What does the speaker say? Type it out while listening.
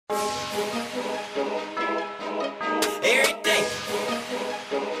Every day.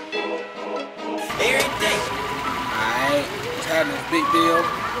 Every day. Alright, just having this big deal.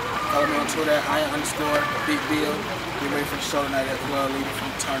 Follow me on Twitter at @_big deal. Get ready for the show tonight at the World Leader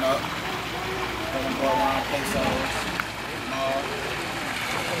from Turn Up. Going to go around pesos.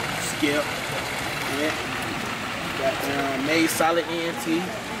 Skip. Yeah. Got made solid ENT.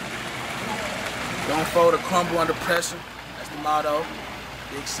 Don't fold or crumble under pressure. That's the motto.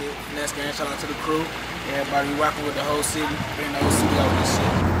 Big shit. Finesse game. Shout out to the crew. Everybody rocking with the whole city. Bring the whole city over this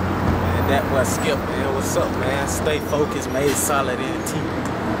shit. Man, that was Skip, man. What's up, man? Stay focused, made solid ENT.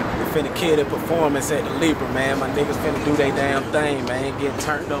 We finna kill the performance at the Libra, man. My niggas finna do their damn thing, man. Getting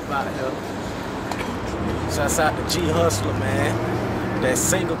turned up out here. Shouts out to G Hustler, man. That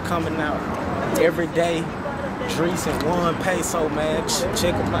single coming out every day. Drees and 1 peso, man.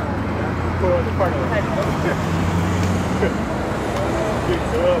 Check them out.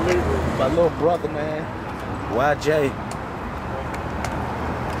 My little brother, man. YJ.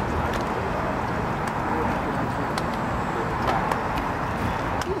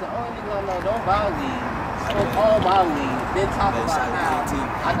 Don't buy leads. Smoke all my leads. Then talk about how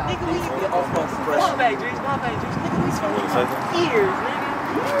I got nigga, we get off of some pressure. Nigga, we smoking for years, nigga.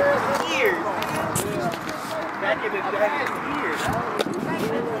 Years. Back in the day, years.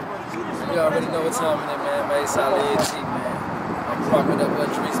 You already know what time it is, man. Made solid ENT, man. I'm rocking up what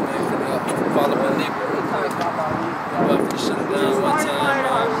Drees, man. Finna follow my Libra. I'm finna shut it down one time,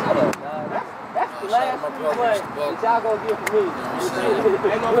 man. Last what y'all gonna get for me?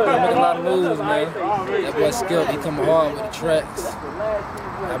 I'm making a lot of moves, man. That boy Skip, he coming hard with the tracks.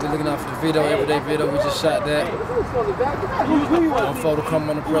 I be looking out for the video, everyday video. We just shot that. Don't fold or crumble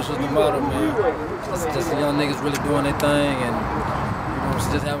under pressure is the motto, man. Just the young niggas really doing their thing and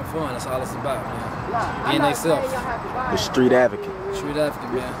just having fun. That's all it's about, man. Being themselves. The street advocate. Street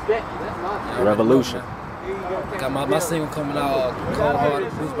advocate, man. Revolution. Got my single coming out, Cold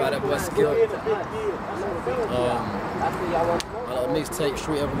Hearted, produced by that boy Skip. My mixtape,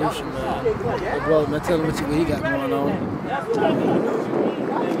 Street Evolution, man. Hey, bro, man, tell him what he got going on.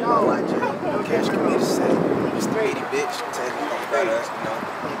 Cash Committee said, Mr. Bitty Bitch, tell you about us, you know.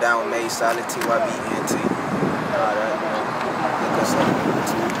 I'm down with Made Solid, TYBENT, all that, you know. Look us up,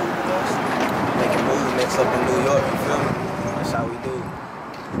 YouTube us. Making movements up in New York, you feel me? That's how we do.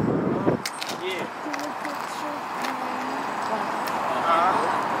 Yeah.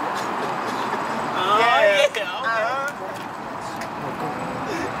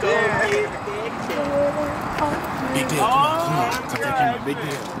 Big deal, come on. Take that camera, big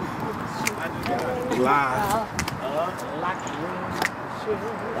deal. Live.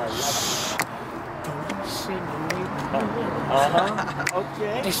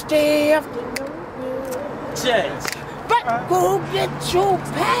 Okay. They stay after Judge. but go get your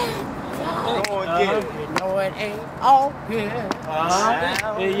pants. Go on, get it. You know it ain't all good. Yeah.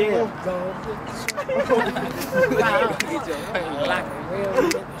 Go get your pants like a real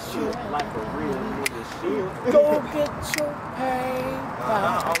nigga should. Like a real nigga shit. Go get your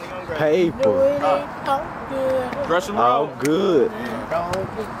paper. Paper. No, it ain't all good. Russian All good. Go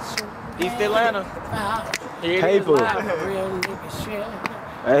get your East Atlanta. Paper. like a real nigga should.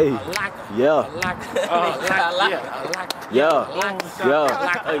 Hey. Yeah. Yeah.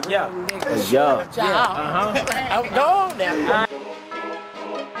 Yeah. Yeah. I'm going there.